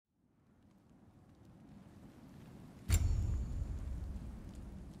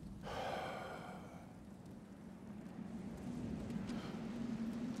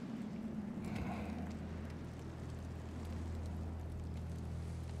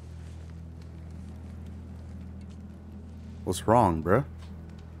What's wrong, bruh?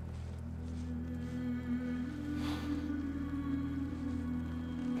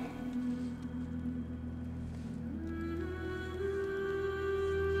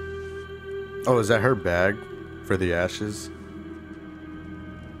 Oh, is that her bag for the ashes?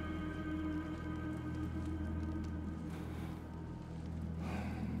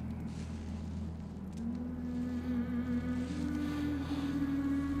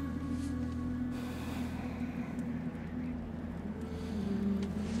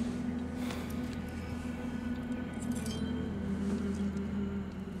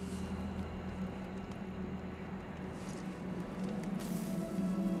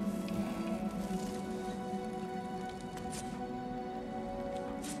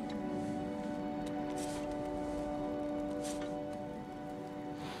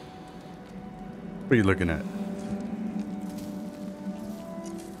 What are you looking at?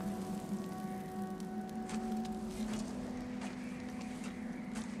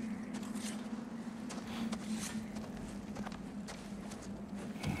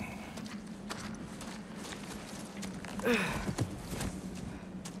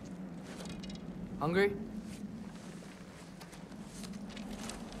 Hungry?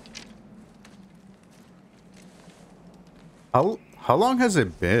 How long has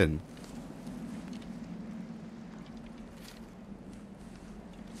it been?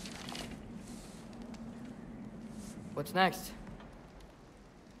 What's next?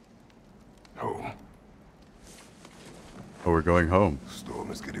 Home. Oh, we're going home.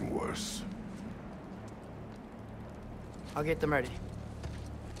 Storm is getting worse. I'll get them ready.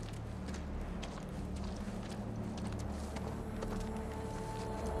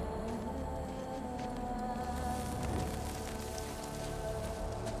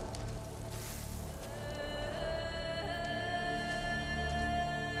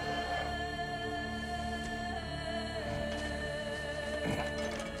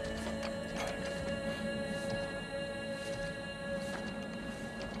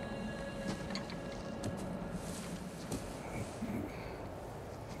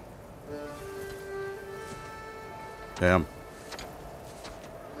 Damn.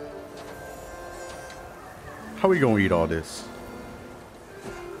 How we gonna eat all this?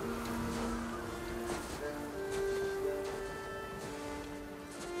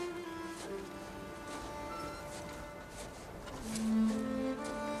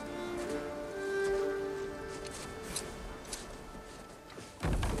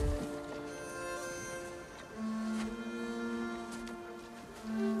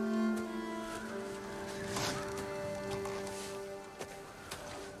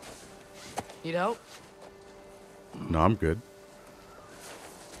 Need help? No, I'm good.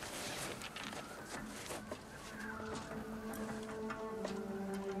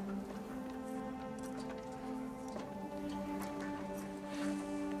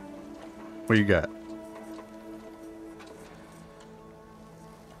 What you got?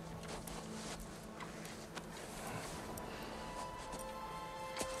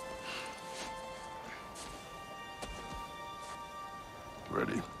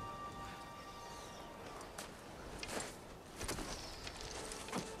 Ready?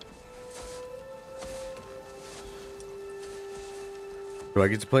 Do I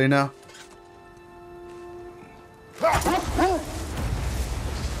get to play now? Oh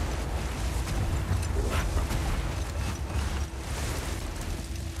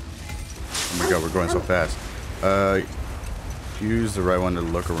my god, we're going so fast. Use the right one to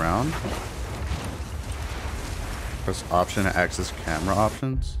look around. Press option to access camera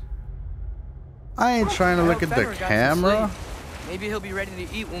options. I ain't trying to look at the camera. Maybe he'll be ready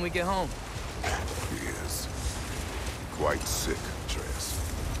to eat when we get home. He is quite sick, Tress.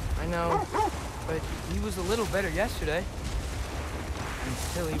 I know, but he was a little better yesterday.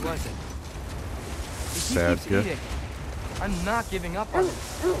 Until he wasn't. If he Sad keeps kid. eating, I'm not giving up on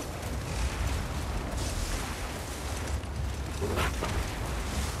him.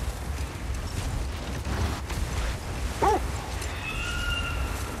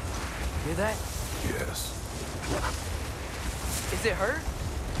 Hear that? Yes. Is it her?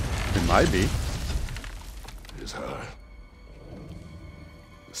 It might be. It is her.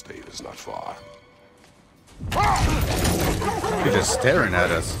 The state is not far. He's just staring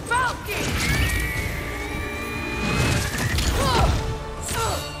at us.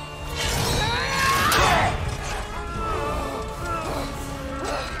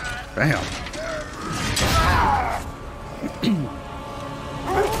 Bam.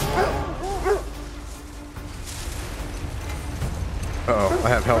 Uh-oh, I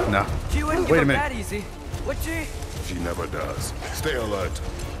have health now. She wouldn't Wait a give up minute. that easy, would she? She never does. Stay alert.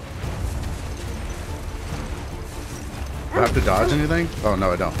 Do I have to dodge anything? Oh,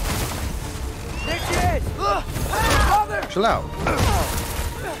 no, I don't. There she is! Father! Chill out.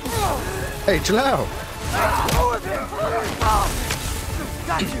 Hey, chill out.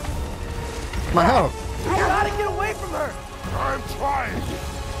 Got you! My health. You gotta get away from her! I'm trying.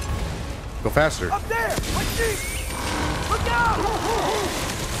 Go faster. Up there! What tree? Look out!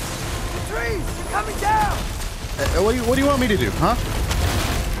 The trees! They're coming down! What do you want me to do, huh?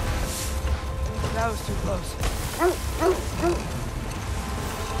 That was too close.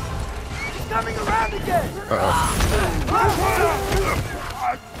 She's coming around again!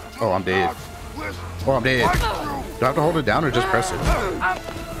 Oh, I'm dead. Oh, I'm dead. Do I have to hold it down or just press it? I'm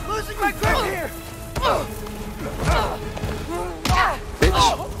losing my grip here!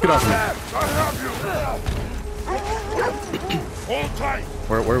 Bitch, get off me. I have you. Hold tight.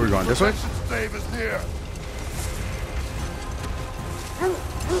 Where are we going? This way? Stave is near.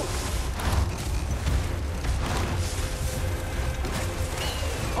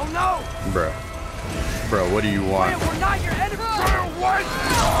 Oh no! Bro, what do you want? We're not your enemy!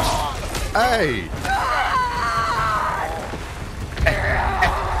 Hey!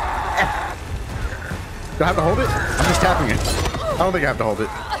 Do I have to hold it? I'm just tapping it. I don't think I have to hold it.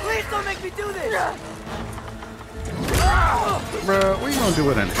 Please don't make me do this! Bro, what are you gonna do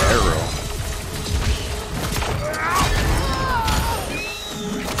with an arrow?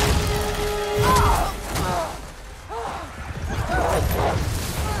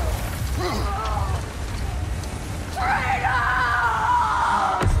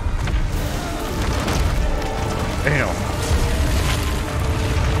 Damn.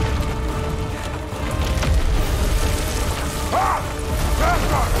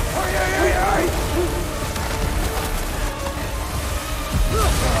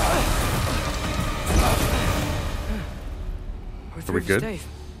 Are we good? Safe.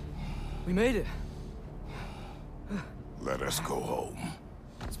 We made it. Let us go home.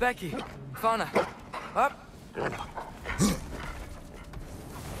 It's Becky. Fauna. Up.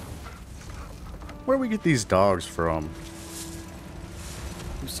 Where we get these dogs from?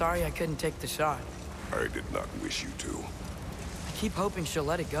 I'm sorry I couldn't take the shot. I did not wish you to. I keep hoping she'll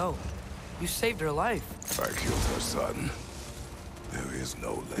let it go. You saved her life. I killed her son. There is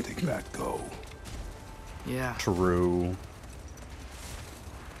no letting that go. Yeah. True.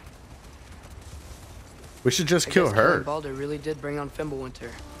 We should just I kill guess her. killing Balder really did bring on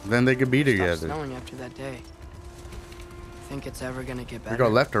Fimbulwinter. Then they could be Stopped together. snowing after that day. Think it's ever gonna get better? We go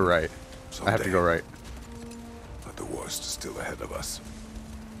left or right? I have to Someday. go right. But the worst is still ahead of us.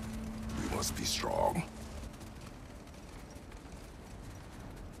 We must be strong.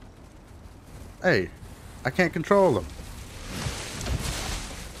 Hey, I can't control them.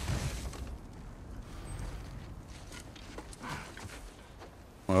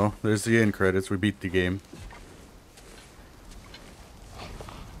 Well, there's the end credits. We beat the game.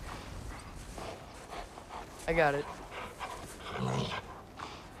 I got it.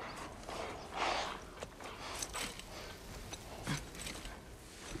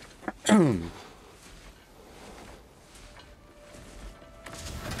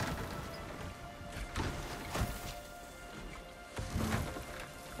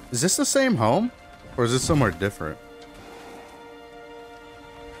 Is this the same home? Or is this somewhere different?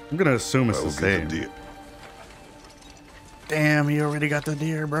 I'm gonna assume it's I the will get same. the deer. Damn, he already got the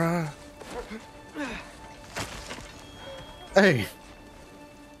deer, bruh. Hey.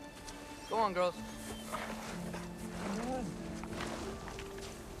 Go on, girls.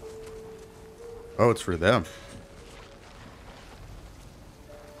 Oh, it's for them.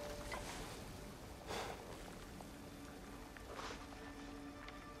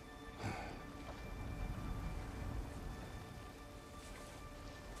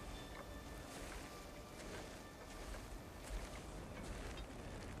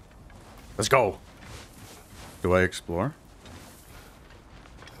 Let's go. Do I explore?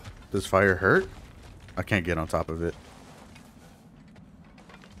 Does fire hurt? I can't get on top of it.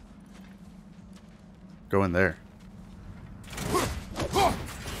 Go in there.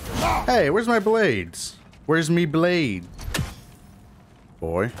 Hey, where's my blades? Where's me blade?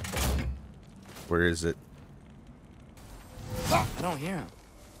 Boy. Where is it? I don't hear him.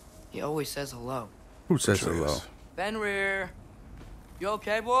 He always says hello. Who says hello? Atreus. Fenrir. You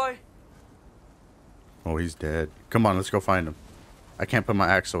okay, boy? Oh, he's dead. Come on, let's go find him. I can't put my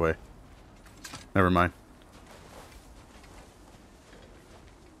axe away. Never mind.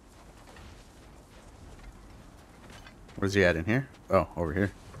 Where's he at in here? Oh, over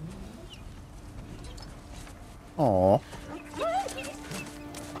here. Aw.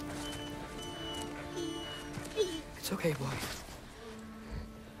 It's okay, boy.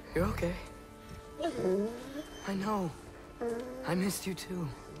 You're okay. I know. I missed you too.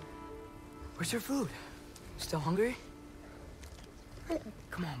 Where's your food? Still hungry?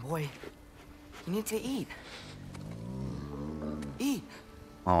 Come on, boy. You need to eat. Eat.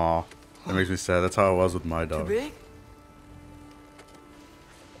 Aw, that makes me sad. That's how it was with my Too dog. big?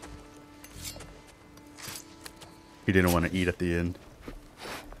 He didn't want to eat at the end.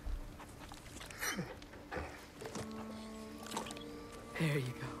 There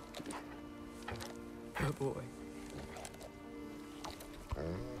you go. Good boy.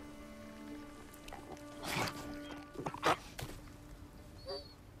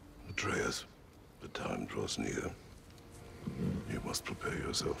 Atreus, the time draws near. You must prepare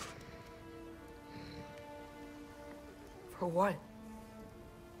yourself. For what?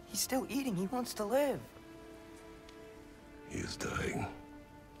 He's still eating. He wants to live. He is dying.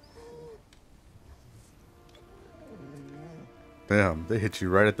 Damn, they hit you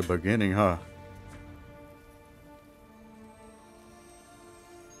right at the beginning, huh?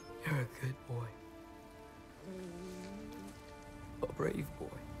 You're a good boy. A brave boy.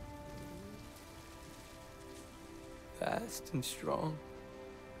 Fast and strong.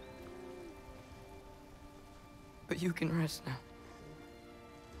 But you can rest now.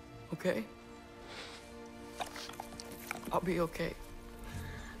 Okay? I'll be okay.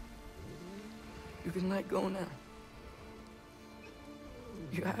 You can let go now.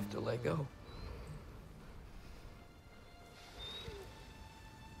 You have to let go.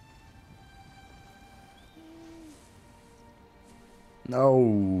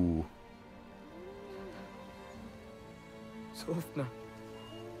 No. Sofna.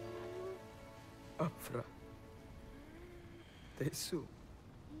 Afra. Tesu.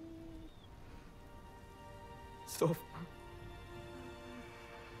 Sofna.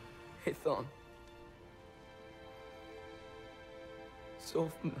 Ethon.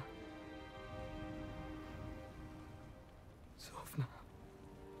 Sofna. Sofna.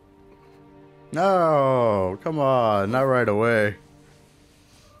 No, come on, not right away.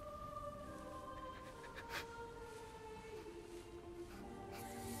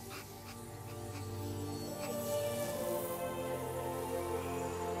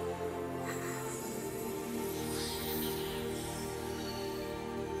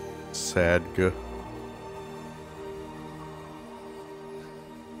 Sad good.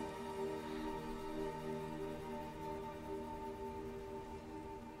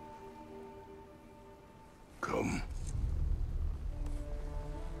 Come.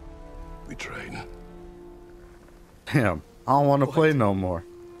 We train. Damn, I don't want to play no more.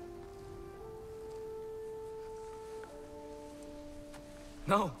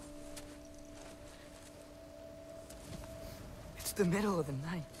 No. It's the middle of the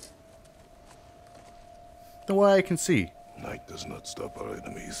night. The way I can see. Night does not stop our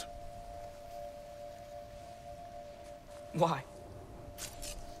enemies. Why?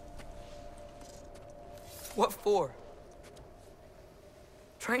 What for?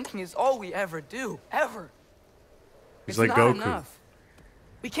 Training is all we ever do. Ever. He's It's like not Goku. enough.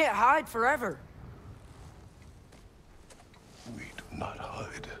 We can't hide forever. We do not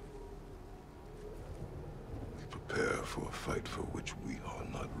hide. We prepare for a fight for which we are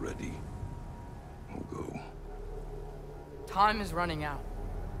not ready. We'll go. Time is running out.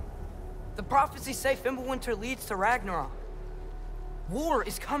 The prophecies say Fimbulwinter leads to Ragnarok. War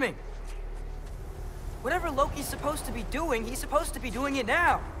is coming. Whatever Loki's supposed to be doing, he's supposed to be doing it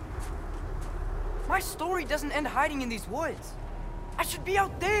now. My story doesn't end hiding in these woods. I should be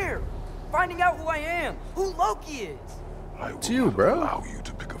out there, finding out who I am, who Loki is. I will you, not bro. allow you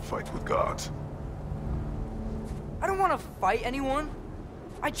to pick a fight with gods. I don't want to fight anyone.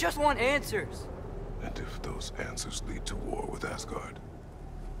 I just want answers. And if those answers lead to war with Asgard,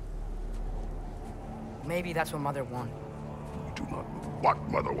 Maybe that's what Mother wanted. we do not know what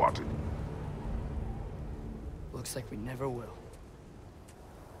Mother wanted. Looks like we never will.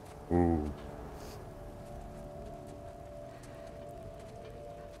 Ooh.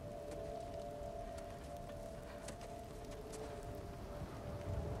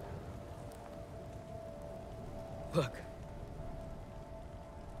 Look.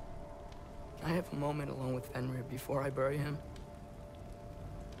 Can I have a moment alone with Fenrir before I bury him?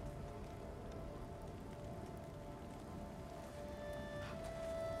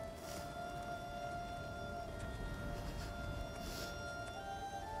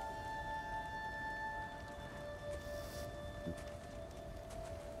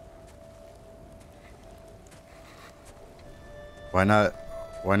 Why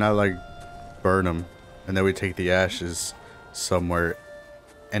not like burn them and then we take the ashes somewhere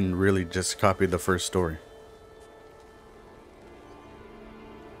and really just copy the first story?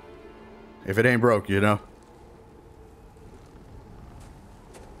 If it ain't broke, you know?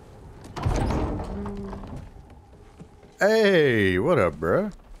 Hey, what up,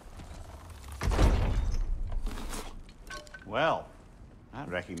 bruh? Well, I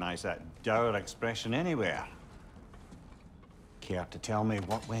recognize that dour expression anywhere. Care to tell me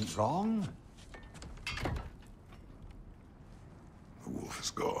what went wrong? The wolf is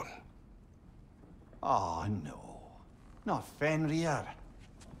gone. Oh, no. Not Fenrir.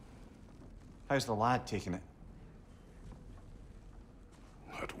 How's the lad taking it?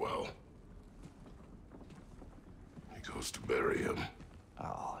 Not well. He goes to bury him.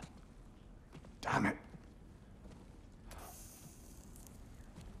 Oh, damn it.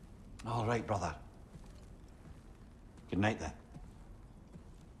 All right, brother. Good night, then.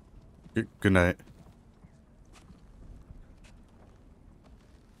 Good night.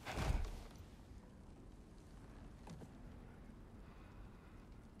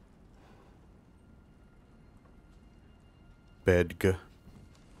 Bedg.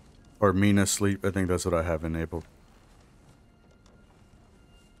 Or Mina sleep. I think that's what I have enabled.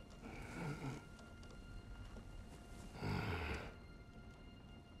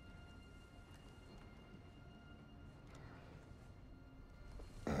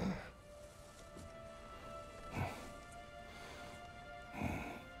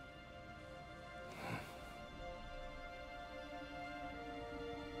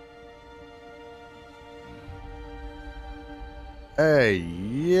 Hey,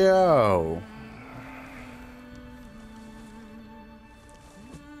 yo.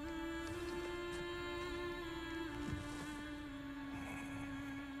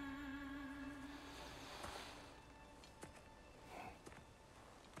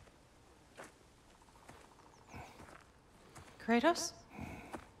 Kratos?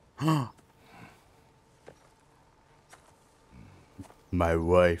 My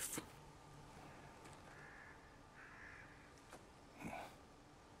wife.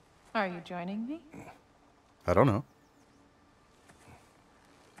 Are you joining me? I don't know.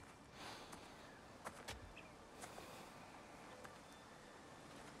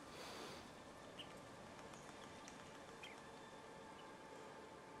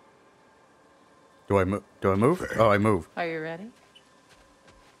 Do I move? Do I move? Oh, I move. Are you ready?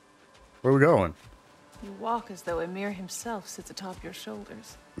 Where are we going? You walk as though Emir himself sits atop your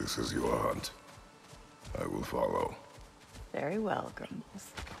shoulders. This is your hunt. I will follow. Very well,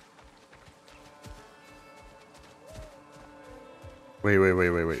 Grumbles.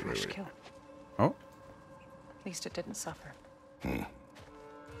 Wait. Fresh kill. Oh, At least it didn't suffer.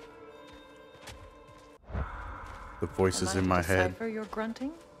 the voices Am I in to my head. decipher your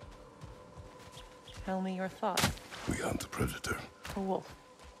grunting? Tell me your thoughts. We hunt a predator. A wolf.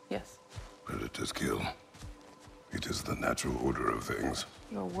 Yes. Predators kill. It is the natural order of things.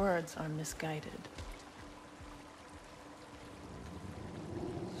 Your words are misguided.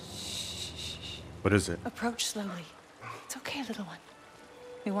 What is it? Approach slowly. It's okay, little one.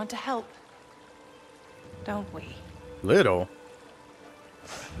 We want to help. Don't we? Little?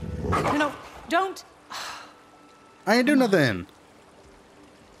 No, don't! I ain't do nothing.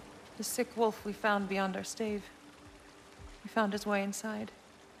 The sick wolf we found beyond our stave. He found his way inside.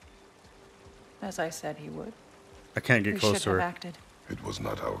 As I said he would. I can't get We close should to have her. acted. It was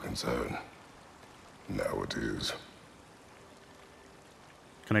not our concern. Now it is.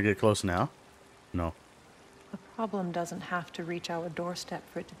 Can I get close now? No. The problem doesn't have to reach our doorstep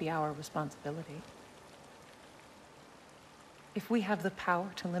for it to be our responsibility. If we have the power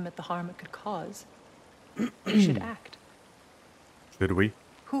to limit the harm it could cause, we should act. Should we?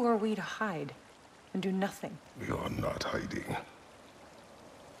 Who are we to hide and do nothing? We are not hiding.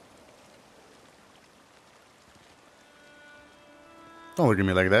 Don't look at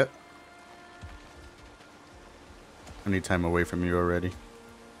me like that. I need time away from you already.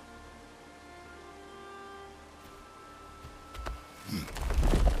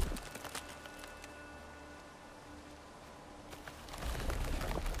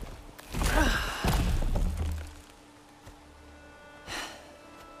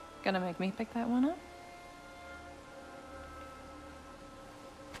 Gonna make me pick that one up?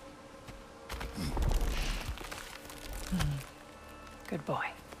 Good boy.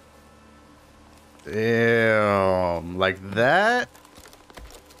 Damn, like that?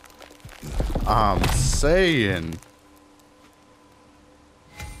 I'm saying.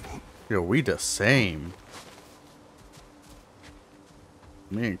 Yo, we the same.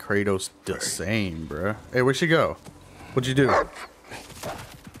 Me and Kratos the same, bruh. Hey, where'd she go? What'd you do?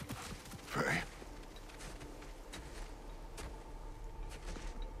 Faye.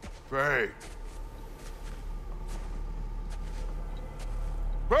 Faye.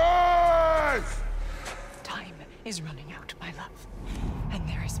 Faye! Time is running out, my love. And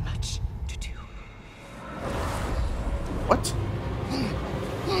there is much to do.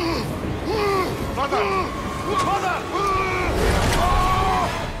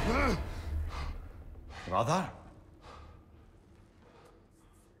 Brother?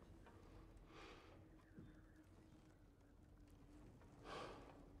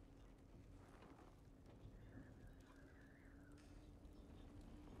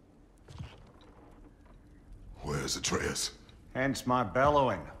 Where's Atreus? Hence my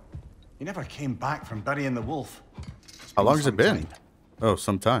bellowing. He never came back from burying the wolf. How long has it been? Oh,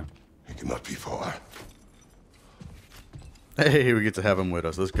 some time. He cannot be far. Hey, we get to have him with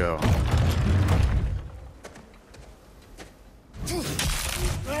us. Let's go. You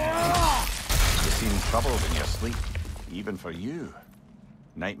seem troubled in your sleep, even for you.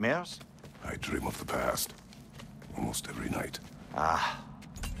 Nightmares? I dream of the past. Almost every night. Ah,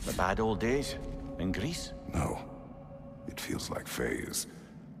 the bad old days in Greece? No. It feels like Faye is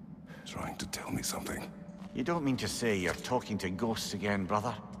trying to tell me something. You don't mean to say you're talking to ghosts again,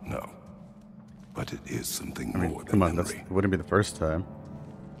 brother? No. But it is something I mean, more than come on, that memory. wouldn't be the first time.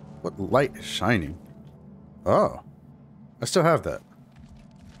 What light is shining? Oh, I still have that.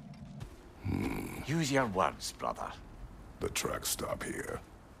 Use your words, brother. The tracks stop here.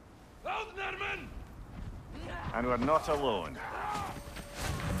 And we're not alone.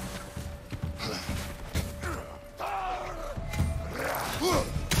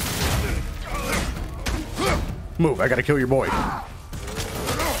 Move, I gotta kill your boy.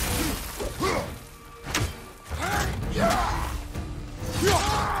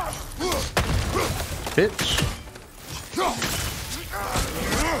 Bitch.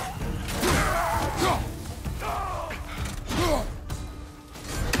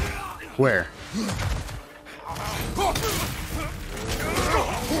 Where?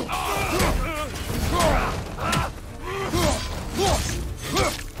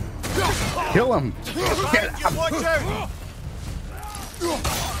 Kill him! Watch out!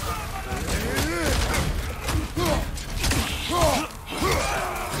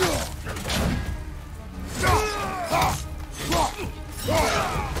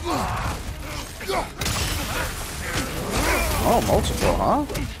 Oh, multiple, huh?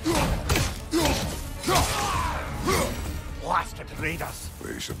 Blasted raiders.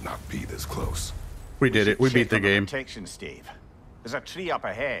 We should not be this close. We did it. We beat the Check on game. Protection stave. There's a tree up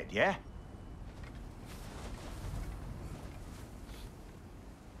ahead, yeah?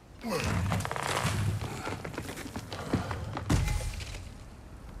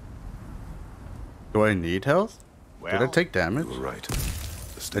 Do I need health? Did I Well, take damage? You were right.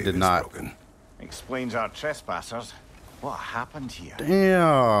 The stave did is not. broken. explains our trespassers. What happened here?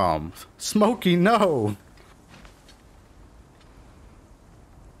 Damn. Smokey, no.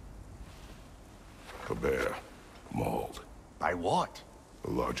 A bear. Mauled. By what? A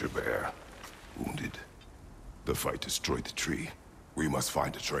larger bear. Wounded. The fight destroyed the tree. We must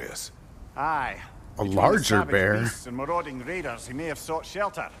find Atreus. Aye. A Between the larger savage bear? beasts and marauding raiders, he may have sought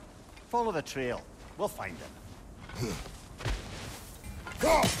shelter. Follow the trail. We'll find him.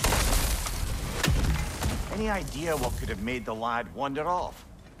 Any idea what could have made the lad wander off?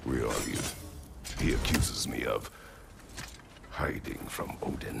 We argued. He accuses me of hiding from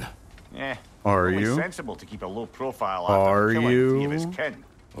Odin. Eh. Are only you? sensible to keep a low profile Are after killing three of his you? kin.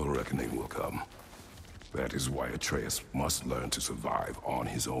 A reckoning will come. That is why Atreus must learn to survive on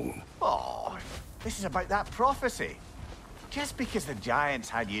his own. Oh, this is about that prophecy. Just because the giants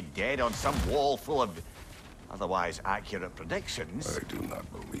had you dead on some wall full of otherwise accurate predictions. I do not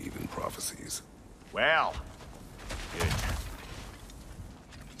believe in prophecies. Well, good.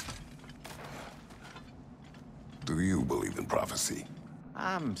 Do you believe in prophecy?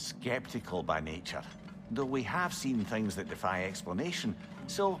 I'm skeptical by nature, though we have seen things that defy explanation.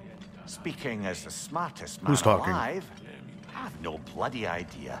 So, speaking as the smartest man Who's talking? alive, I have no bloody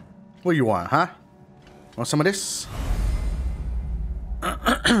idea. What do you want, huh? Want some of this?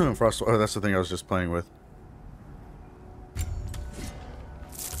 Frost. Oh, that's the thing I was just playing with.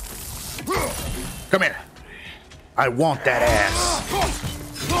 Come here. I want that ass.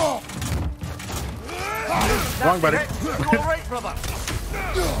 Wrong, buddy. All right, brother.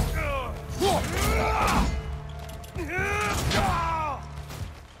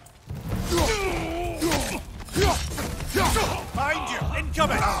 Behind you,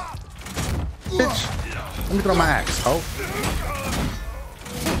 incoming. Bitch. Let me throw my axe. Oh.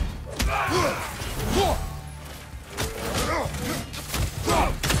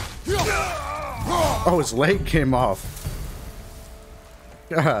 Oh, his leg came off.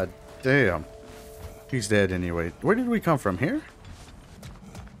 God damn. He's dead anyway. Where did we come from? Here?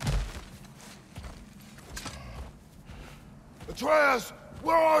 Atreus,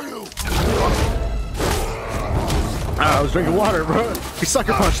 where are you? I was drinking water, bro. He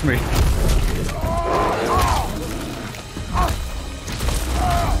sucker punched me.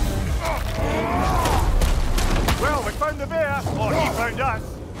 found the bear, or he found us.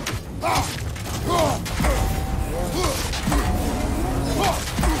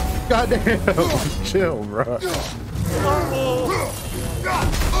 Goddamn. Chill, bro.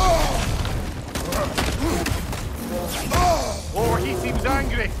 Oh, he seems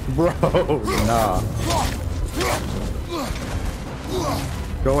angry. Bro, nah.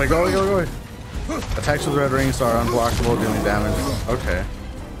 Go away, go away, go away. Attacks with red rings are unblockable, dealing damage. Okay.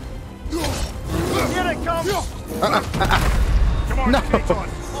 Here it comes. Come on, No. take on.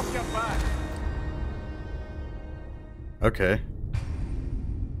 Off your back. Okay.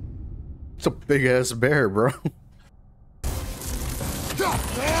 It's a big ass bear, bro.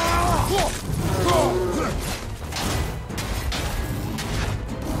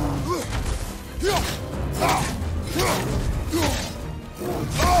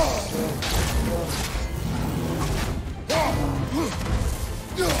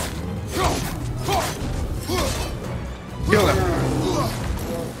 Kill him.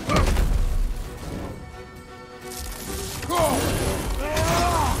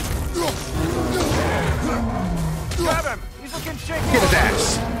 Grab him. He's looking shaky. Get his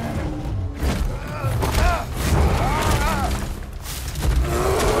ass.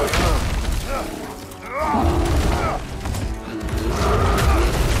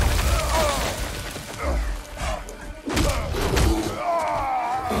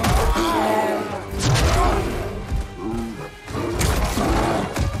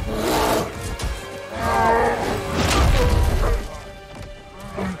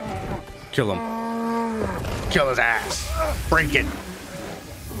 Kill him. Kill his ass. Break it.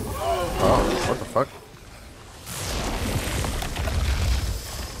 Oh, what the fuck?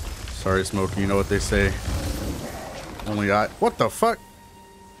 Sorry, Smokey. You know what they say. Only I. What the fuck?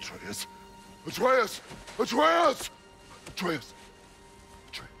 Atreus! Atreus! Atreus! Atreus!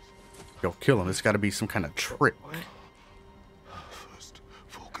 Atreus! Yo, kill him. It's got to be some kind of trick. First,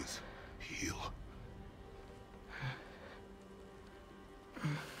 focus. Heal.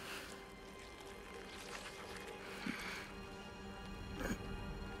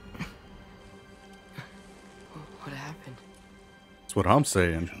 What happened? That's what I'm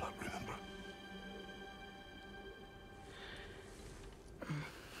saying. Do not remember.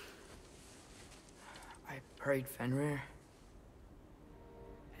 I prayed Fenrir.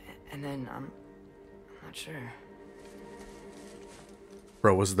 And then I'm not sure.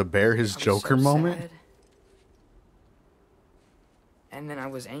 Bro, was the bear his I was Joker so moment? sad. And then I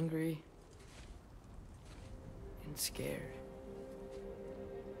was angry. And scared.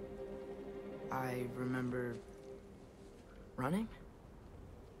 I remember running.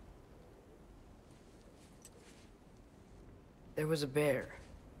 There was a bear.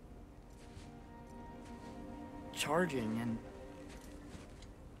 Charging, and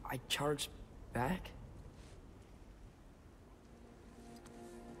I charged back.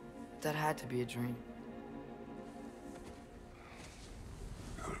 That had to be a dream.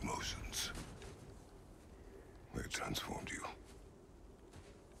 Your emotions. They transformed you.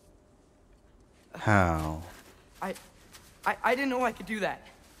 How? I didn't know I could do that.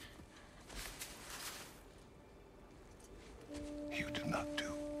 You did not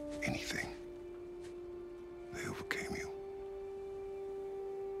do anything. They overcame you.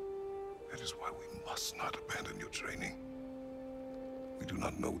 That is why we must not abandon your training. We do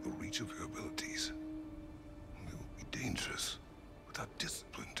not know the reach of your abilities. They will be dangerous without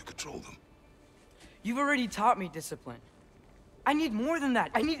discipline to control them. You've already taught me discipline. I need more than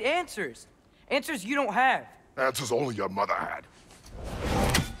that. I need answers. Answers you don't have. Answers only your mother had.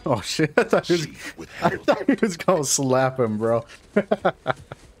 Oh shit! I thought he was gonna slap him, bro.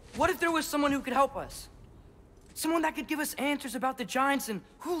 What if there was someone who could help us? Someone that could give us answers about the giants and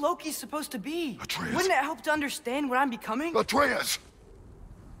who Loki's supposed to be. Atreus. Wouldn't it help to understand what I'm becoming? Atreus!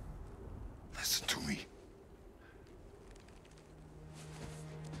 Listen to me.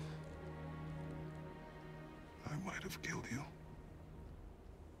 I might have killed you.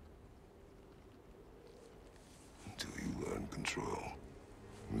 Until you learn control,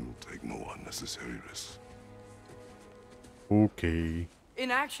 we will take no unnecessary risks. Okay.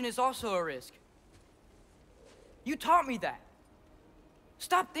 Inaction is also a risk. You taught me that.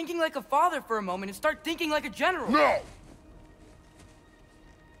 Stop thinking like a father for a moment and start thinking like a general. No!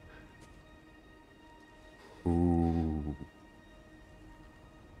 Ooh.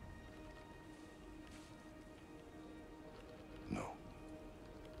 No.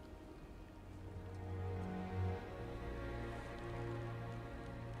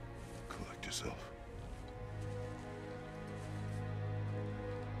 Collect yourself.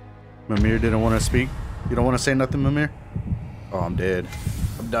 Mimir didn't want to speak. You don't want to say nothing, Mimir? Oh, I'm dead.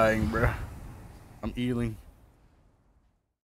 I'm dying, bruh. I'm healing.